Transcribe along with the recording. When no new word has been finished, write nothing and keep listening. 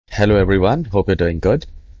Hello everyone, hope you're doing good.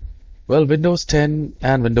 Well, Windows 10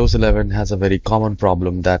 and Windows 11 has a very common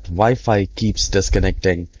problem that Wi-Fi keeps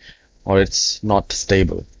disconnecting or it's not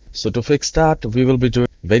stable. So to fix that, we will be doing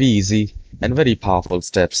very easy and very powerful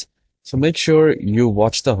steps. So make sure you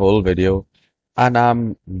watch the whole video, and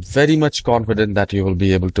I'm very much confident that you will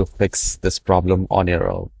be able to fix this problem on your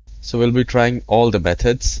own. So we'll be trying all the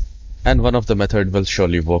methods, and one of the method will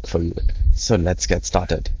surely work for you. So let's get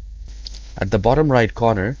started. At the bottom right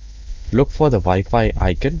corner, look for the Wi-Fi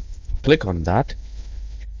icon, click on that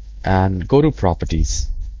and go to properties.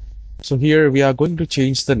 So here we are going to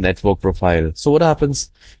change the network profile. So what happens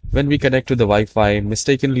when we connect to the Wi-Fi,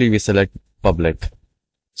 mistakenly we select public.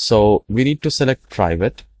 So we need to select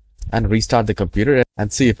private and restart the computer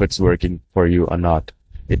and see if it's working for you or not.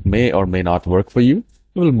 It may or may not work for you.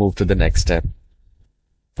 We'll move to the next step.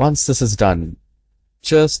 Once this is done,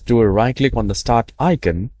 just do a right click on the start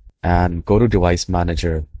icon and go to device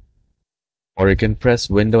manager, or you can press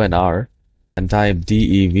Window and R and type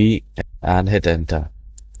DEV and hit enter.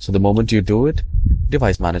 So the moment you do it,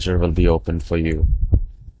 device manager will be open for you.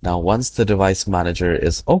 Now once the device manager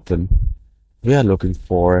is open, we are looking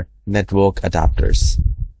for network adapters.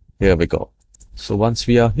 Here we go. So once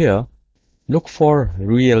we are here, look for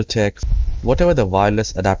Realtek. Whatever the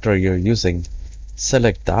wireless adapter you're using,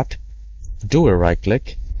 select that, do a right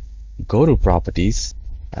click, go to properties,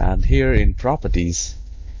 and here in properties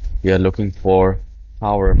we are looking for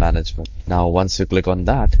power management. Now once you click on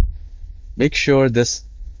that, make sure this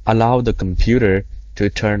allow the computer to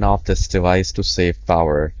turn off this device to save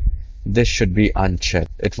power. This should be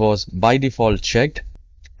unchecked. It was by default checked,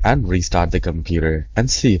 and restart the computer and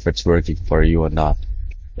see if it's working for you or not.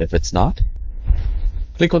 If it's not,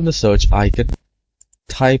 click on the search icon,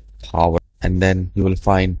 type power, and then you will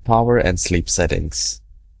find power and sleep settings.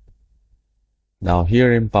 Now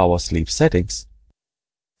here in power sleep settings,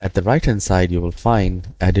 at the right hand side you will find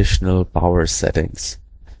additional power settings.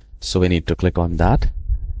 So we need to click on that,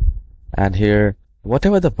 and here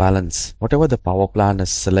whatever the balance, whatever the power plan is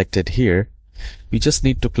selected here, we just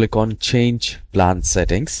need to click on change plan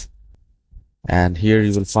settings, and here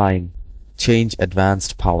you will find change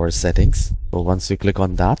advanced power settings. So once you click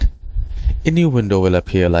on that, a new window will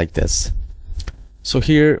appear like this. So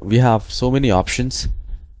here we have so many options,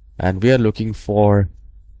 and we are looking for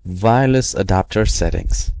wireless adapter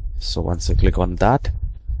settings. So once you click on that,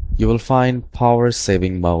 you will find power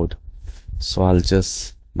saving mode. So I'll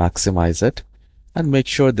just maximize it and make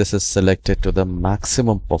sure this is selected to the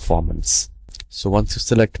maximum performance. So once you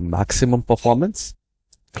select maximum performance,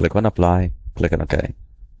 click on apply, click on OK.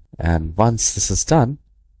 And once this is done,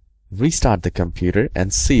 restart the computer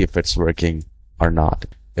and see if it's working or not,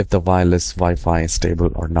 if the wireless Wi-Fi is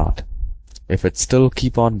stable or not. If it still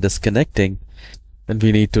keep on disconnecting, then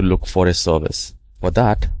we need to look for a service. For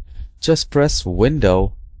that, just press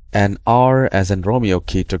Window and R as in Romeo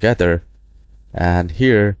key together, and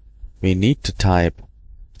here we need to type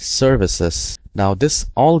services. Now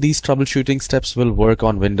all these troubleshooting steps will work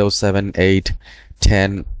on Windows 7, 8,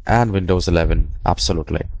 10 and Windows 11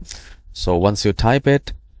 absolutely. So once you type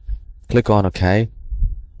it, click on OK,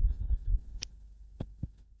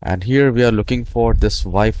 and here we are looking for this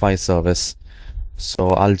Wi-Fi service. So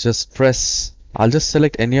I'll just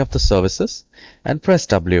select any of the services and press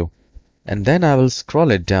W, and then I will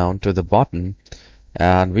scroll it down to the bottom,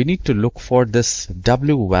 and we need to look for this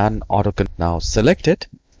WWAN autoconnect. Now select it,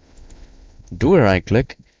 do a right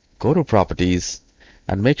click, go to properties,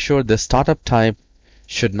 and make sure the startup type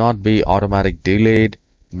should not be automatic, delayed,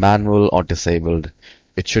 manual or disabled.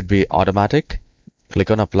 It should be automatic.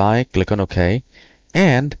 Click on apply, click on OK,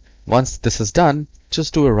 and once this is done,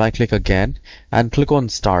 just do a right click again and click on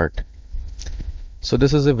start. So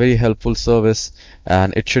this is a very helpful service,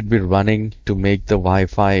 and it should be running to make the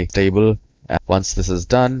Wi-Fi stable. And once this is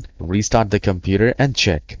done, restart the computer and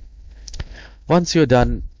check. Once you're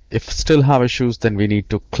done, if still have issues, then we need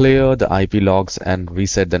to clear the IP logs and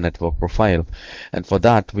reset the network profile. And for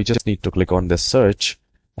that, we just need to click on this search,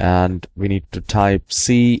 and we need to type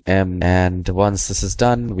CM, and once this is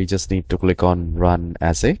done, we just need to click on run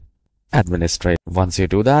as a administrator. Once you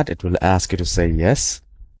do that, it will ask you to say yes.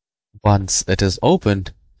 Once it is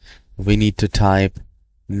opened, we need to type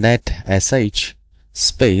netsh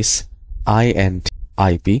space int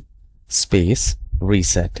IP space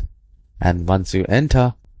reset, and once you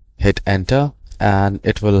enter, hit enter, and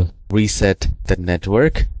it will reset the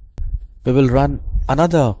network. We will run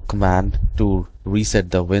another command to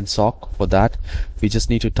reset the WinSock. For that, we just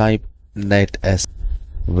need to type netsh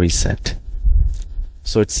reset.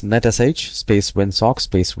 So it's netsh space WinSock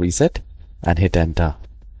space reset and hit enter.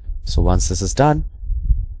 So once this is done,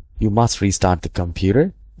 you must restart the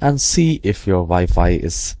computer and see if your Wi-Fi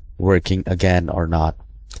is working again or not.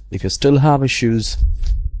 If you still have issues,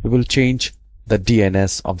 we will change the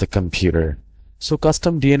DNS of the computer. So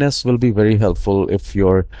custom DNS will be very helpful if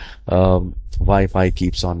your Wi-Fi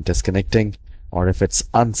keeps on disconnecting or if it's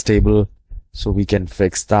unstable. So we can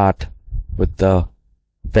fix that with the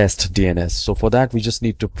best DNS. So for that, we just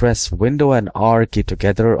need to press Window and R key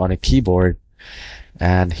together on a keyboard.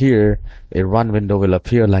 And here a run window will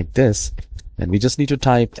appear like this. And we just need to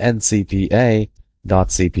type ncpa.cpl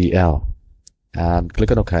and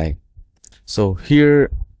click on OK. So here,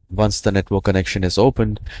 once the network connection is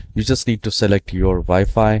opened, you just need to select your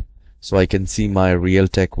Wi-Fi. So I can see my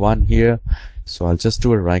Realtek one here. So I'll just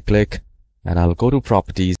do a right click and I'll go to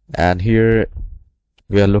properties, and here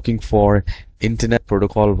we are looking for Internet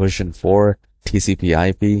Protocol version 4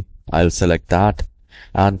 TCP/IP. I'll select that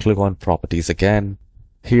and click on properties again.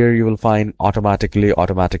 Here you will find automatically.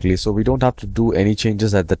 So we don't have to do any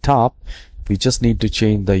changes at the top. We just need to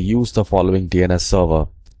change the use the following DNS server.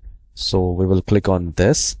 So we will click on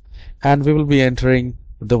this and we will be entering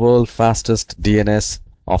the world fastest DNS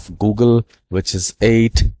of Google, which is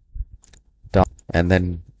 8 and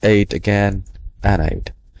then 8 again and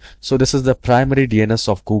 8. So this is the primary DNS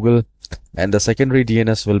of Google, and the secondary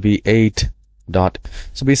DNS will be 8 dot.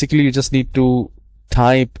 So basically you just need to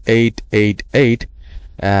type 888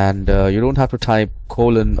 and you don't have to type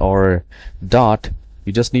colon or dot.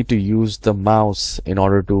 You just need to use the mouse in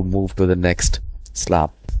order to move to the next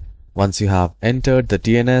slab. Once you have entered the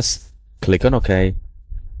DNS, click on OK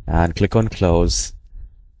and click on close,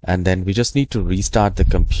 and then we just need to restart the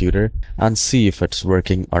computer and see if it's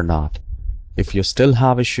working or not. If you still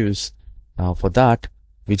have issues, for that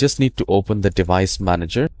we just need to open the device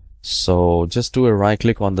manager. So just do a right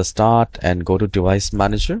click on the start and go to device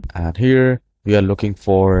manager, and here we are looking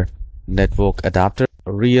for network adapter.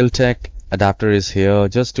 Realtek adapter is here.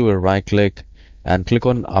 Just do a right click and click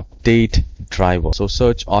on update driver. So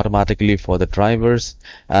search automatically for the drivers,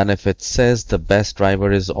 and if it says the best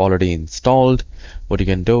driver is already installed, what you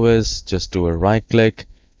can do is just do a right click,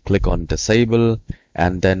 click on disable,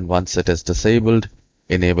 and then once it is disabled,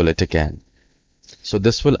 enable it again. So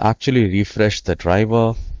this will actually refresh the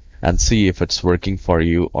driver and see if it's working for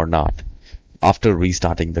you or not after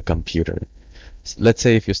restarting the computer. Let's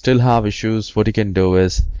say if you still have issues, what you can do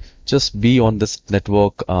is just be on this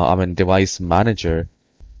network device manager,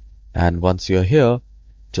 and once you're here,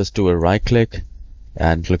 just do a right click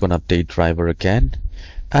and click on update driver again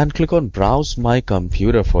and click on browse my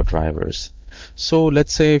computer for drivers. So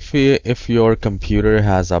let's say if your computer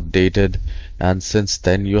has updated and since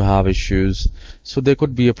then you have issues, so there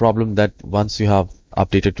could be a problem that once you have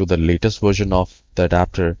updated to the latest version of the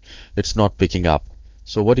adapter, it's not picking up.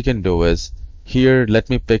 So what you can do is, here let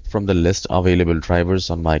me pick from the list available drivers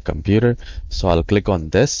on my computer. So I'll click on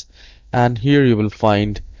this, and here you will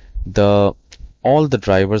find all the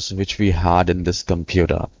drivers which we had in this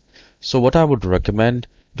computer. So what I would recommend,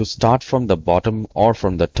 to start from the bottom or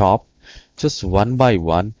from the top, just one by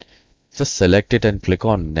one, just select it and click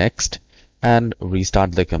on next and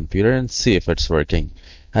restart the computer and see if it's working.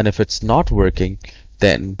 And if it's not working,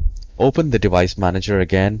 then open the device manager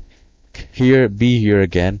again, be here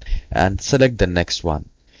again and select the next one,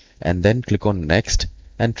 and then click on next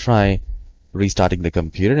and try restarting the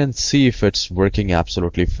computer and see if it's working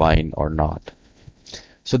absolutely fine or not.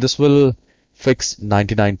 So this will fix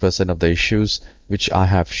 99% of the issues which I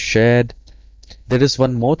have shared. There is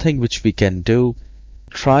one more thing which we can do.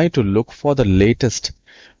 Try to look for the latest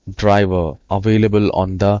driver available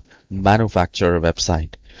on the manufacturer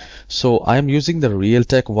website. So I am using the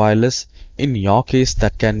Realtek wireless. In your case,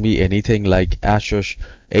 that can be anything like Asus,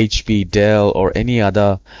 HP, Dell, or any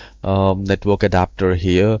other network adapter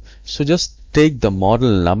here. So just take the model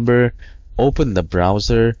number, open the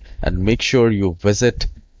browser, and make sure you visit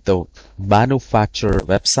the manufacturer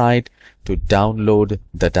website to download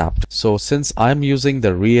the adapter. So since I'm using the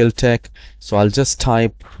Realtek, so I'll just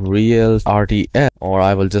type Real RTL, or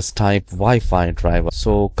I will just type Wi-Fi driver.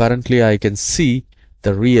 So currently I can see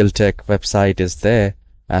the Realtek website is there,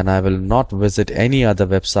 and I will not visit any other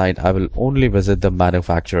website. I will only visit the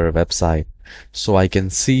manufacturer website. So I can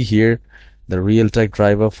see here the Realtek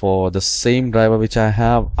driver for the same driver which I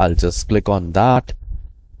have. I'll just click on that.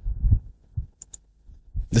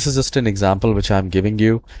 This is just an example which I'm giving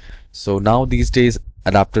you. So now these days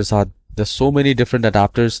there's so many different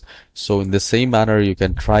adapters. So in the same manner, you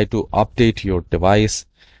can try to update your device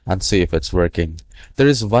and see if it's working. There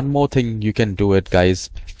is one more thing you can do it, guys.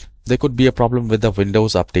 There could be a problem with the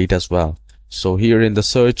Windows update as well. So here in the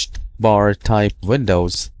search bar, type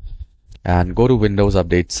Windows and go to Windows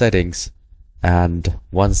Update Settings. And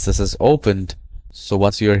once this is opened, So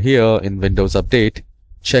once you're here in Windows Update,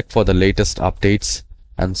 check for the latest updates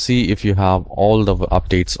and see if you have all the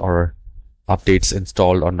updates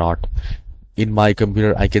installed or not. In my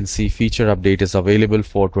computer, I can see feature update is available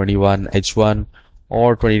for 21H1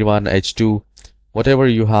 or 21H2. Whatever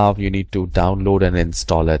you have, you need to download and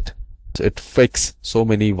install it. So it fixes so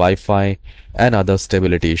many Wi-Fi and other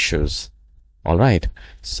stability issues. Alright,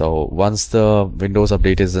 so once the Windows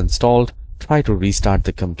Update is installed, try to restart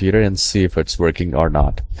the computer and see if it's working or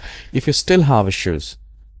not. If you still have issues,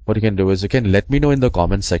 what you can do is you can let me know in the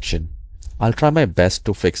comment section. I'll try my best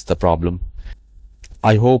to fix the problem.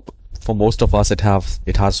 I hope for most of us it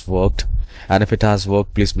has worked, and if it has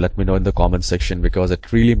worked, please let me know in the comment section because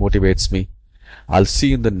it really motivates me. I'll see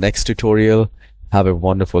you in the next tutorial. Have a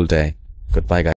wonderful day. Goodbye, guys.